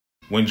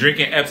When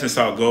drinking Epsom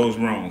salt goes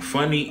wrong.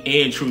 Funny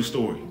and true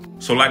story.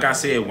 So like I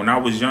said, when I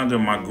was younger,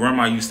 my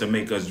grandma used to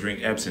make us drink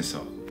Epsom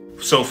salt.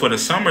 So for the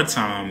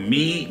summertime,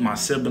 me, my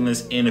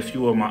siblings, and a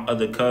few of my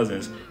other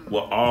cousins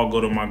will all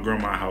go to my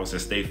grandma's house and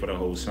stay for the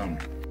whole summer.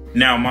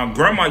 Now, my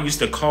grandma used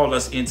to call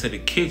us into the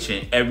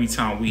kitchen every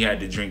time we had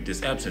to drink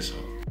this Epsom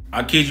salt.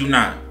 I kid you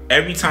not,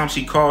 every time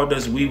she called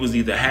us, we was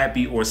either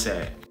happy or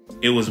sad.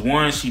 It was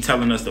one, she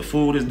telling us the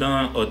food is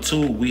done, or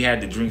two, we had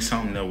to drink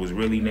something that was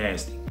really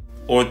nasty.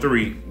 Or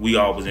three, we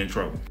all was in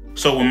trouble.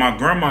 So when my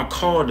grandma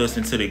called us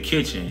into the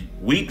kitchen,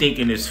 we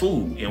thinking it's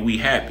food and we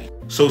happy.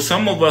 So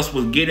some of us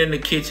would get in the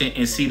kitchen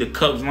and see the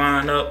cups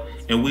line up,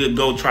 and we'd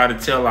go try to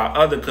tell our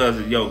other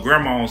cousins, yo,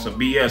 grandma on some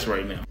BS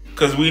right now.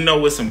 Cause we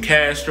know it's some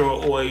castor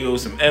oil,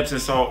 some Epsom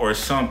salt or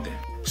something.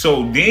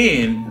 So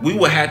then we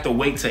would have to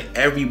wait till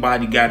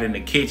everybody got in the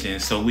kitchen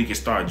so we could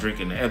start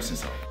drinking the Epsom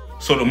salt.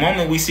 So the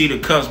moment we see the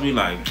cups, we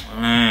like,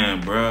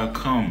 man, bruh,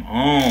 come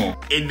on.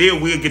 And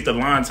then we'll get the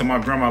line to my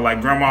grandma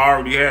like, grandma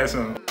already had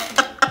some.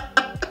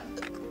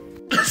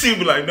 She'd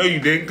be like, no, you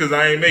didn't, because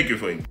I ain't make it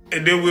for you.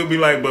 And then we'll be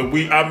like, but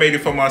I made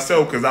it for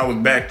myself because I was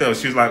backed up.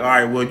 She was like, all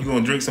right, well, you going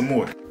to drink some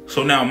more.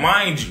 So now,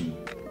 mind you,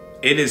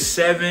 it is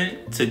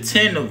 7 to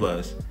 10 of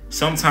us,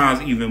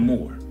 sometimes even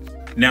more.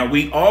 Now,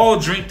 we all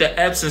drink the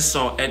Epsom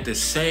salt at the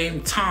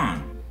same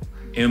time.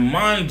 And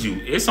mind you,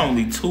 it's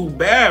only 2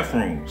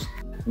 bathrooms,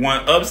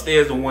 one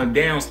upstairs and one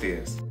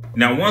downstairs.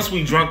 Now, once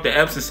we drunk the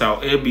Epsom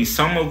salt, it'll be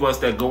some of us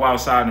that go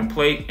outside and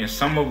play, and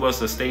some of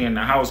us will stay in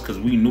the house because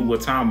we knew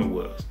what time it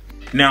was.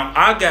 Now,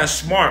 I got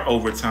smart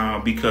over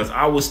time because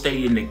I would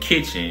stay in the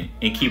kitchen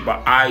and keep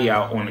an eye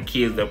out on the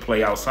kids that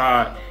play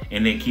outside,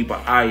 and then keep an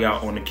eye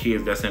out on the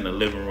kids that's in the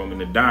living room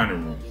and the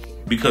dining room.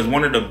 Because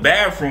one of the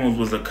bathrooms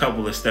was a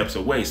couple of steps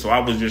away. So I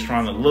was just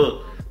trying to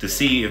look to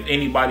see if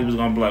anybody was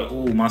gonna be like,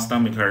 ooh, my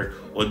stomach hurt,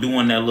 or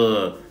doing that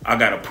little, I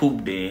gotta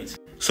poop dance.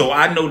 So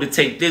I know to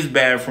take this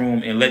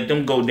bathroom and let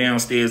them go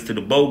downstairs to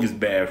the bogus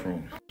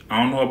bathroom. I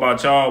don't know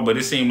about y'all, but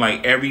it seemed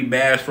like every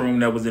bathroom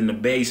that was in the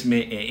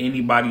basement in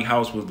anybody's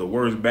house was the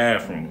worst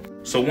bathroom.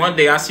 So one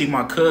day I see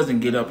my cousin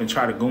get up and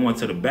try to go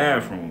into the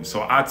bathroom.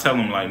 So I tell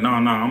him like, nah,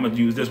 I'm gonna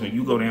use this one,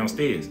 you go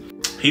downstairs.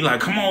 He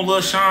like, come on,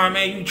 Lil Sean,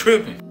 man, you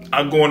tripping.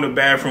 I go in the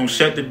bathroom,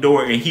 shut the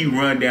door, and he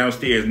run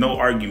downstairs, no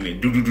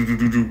argument,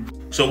 do.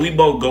 So we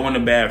both go in the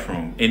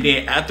bathroom. And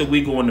then after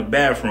we go in the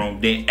bathroom,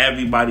 then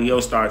everybody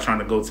else started trying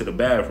to go to the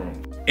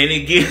bathroom. And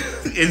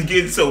it's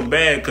getting so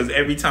bad because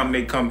every time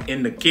they come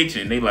in the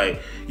kitchen, they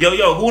like,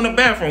 yo, who in the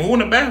bathroom? Who in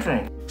the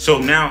bathroom? So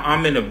now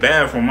I'm in the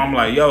bathroom. I'm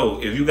like, yo,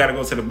 if you got to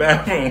go to the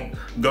bathroom,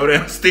 go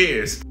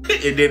downstairs.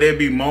 And then they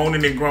be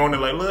moaning and groaning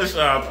like, Lil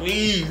Sean,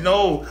 please,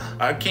 no,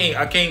 I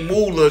can't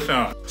move, Lil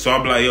Sean. So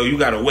I'm like, yo, you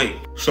got to wait.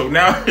 So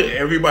now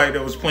everybody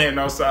that was playing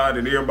outside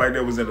and everybody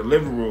that was in the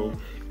living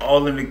room,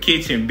 all in the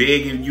kitchen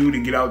begging you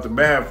to get out the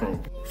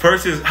bathroom.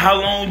 First is, how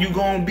long you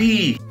gonna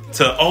be?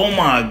 To, oh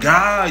my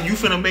God, you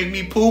finna make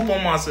me poop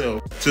on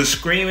myself. To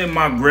screaming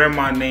my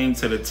grandma name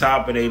to the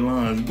top of their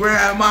lungs.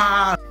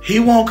 Grandma, he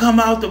won't come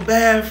out the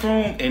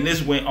bathroom. And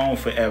this went on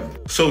forever.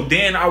 So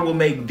then I will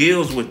make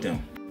deals with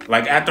them.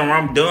 Like after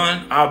I'm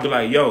done, I'll be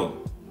like, yo,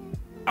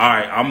 all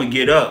right, I'm gonna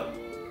get up,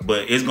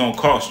 but it's gonna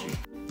cost you.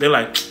 They're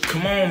like,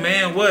 come on,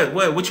 man,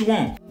 what you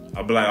want?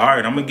 I'll be like, all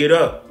right, I'm gonna get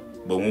up.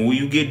 But when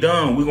you get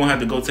done, we're gonna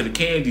have to go to the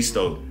candy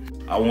store.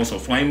 I want some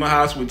Flamin'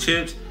 Hots with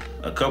chips,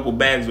 a couple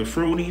bags of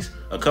Fruities,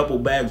 a couple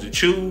bags of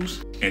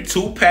Chews, and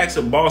 2 packs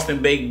of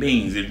Boston baked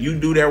beans. If you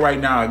do that right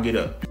now, I'll get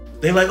up.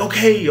 They like,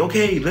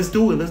 okay, let's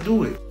do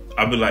it.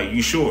 I'll be like,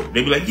 you sure?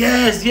 They be like,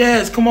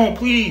 yes, come on,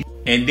 please.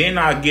 And then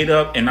I get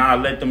up and I'll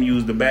let them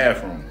use the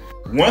bathroom.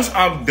 Once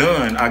I'm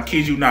done, I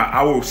kid you not,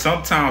 I will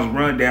sometimes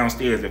run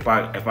downstairs if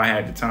I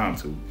had the time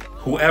to.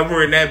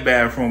 Whoever in that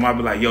bathroom, I'll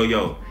be like,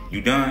 yo,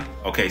 you done?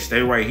 Okay,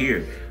 stay right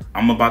here.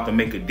 I'm about to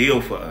make a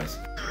deal for us.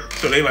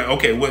 So they like,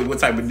 okay, what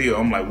type of deal?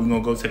 I'm like, we're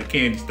gonna go to the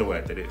candy store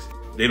after this.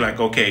 They like,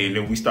 okay, and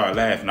then we start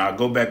laughing. I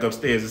go back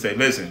upstairs and say,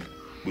 listen,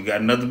 we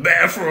got another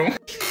bathroom,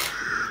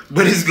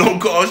 but it's gonna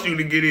cost you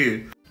to get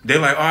in. They're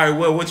like, all right,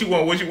 well, what you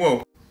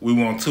want? We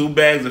want 2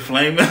 bags of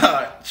Flamin'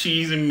 Hot,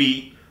 cheese and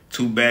meat,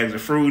 2 bags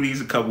of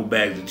Fruities, a couple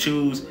bags of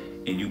Chews,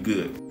 and you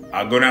good.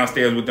 I'll go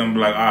downstairs with them and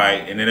be like, all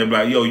right. And then they'll be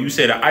like, yo, you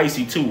said an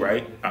icy too,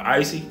 right? An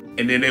icy?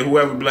 And then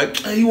whoever be like,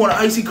 hey, you want an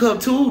icy cup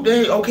too?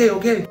 Dang,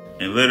 okay.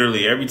 And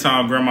literally every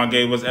time grandma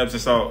gave us Epsom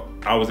salt,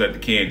 I was at the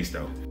candy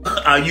store.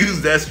 I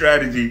used that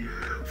strategy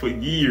for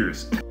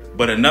years.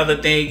 But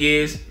another thing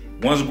is,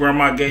 once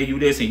grandma gave you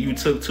this and you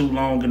took too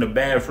long in the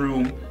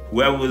bathroom,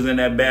 whoever was in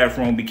that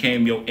bathroom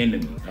became your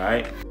enemy, all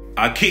right?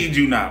 I kid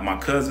you not, my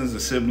cousins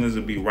and siblings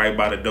will be right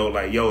by the door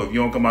like, yo, if you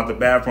don't come out the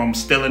bathroom, I'm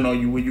stealing on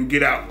you when you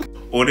get out.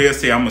 Or they'll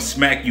say, I'm gonna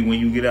smack you when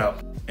you get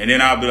out. And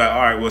then I'll be like,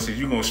 all right, well, since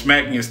you're gonna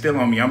smack me and steal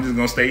on me, I'm just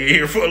gonna stay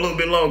here for a little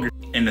bit longer.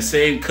 And the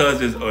same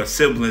cousins or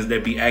siblings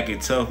that be acting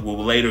tough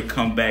will later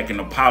come back and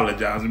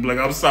apologize and be like,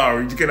 I'm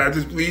sorry, can I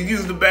just please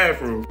use the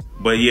bathroom?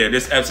 But yeah,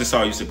 this Epsom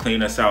salt used to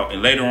clean us out.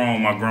 And later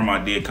on, my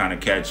grandma did kind of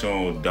catch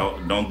on,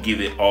 don't give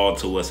it all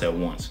to us at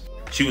once.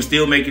 She would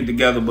still make it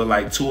together, but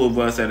like 2 of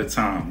us at a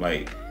time.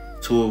 Like,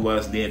 2 of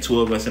us, then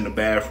 2 of us in the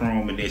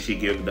bathroom, and then she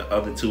give the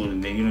other 2,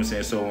 and then, you know what I'm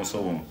saying, so on and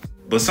so on.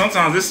 But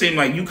sometimes it seemed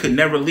like you could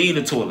never leave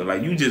the toilet.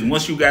 Like you just,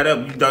 once you got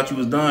up, you thought you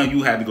was done,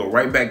 you had to go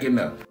right back in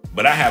there.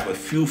 But I have a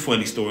few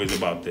funny stories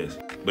about this.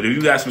 But if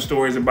you got some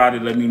stories about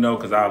it, let me know,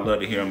 because I'd love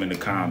to hear them in the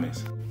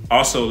comments.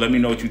 Also, let me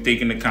know what you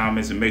think in the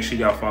comments, and make sure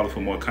y'all follow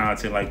for more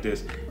content like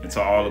this. And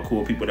to all the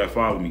cool people that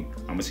follow me,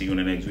 I'm gonna see you in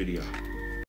the next video.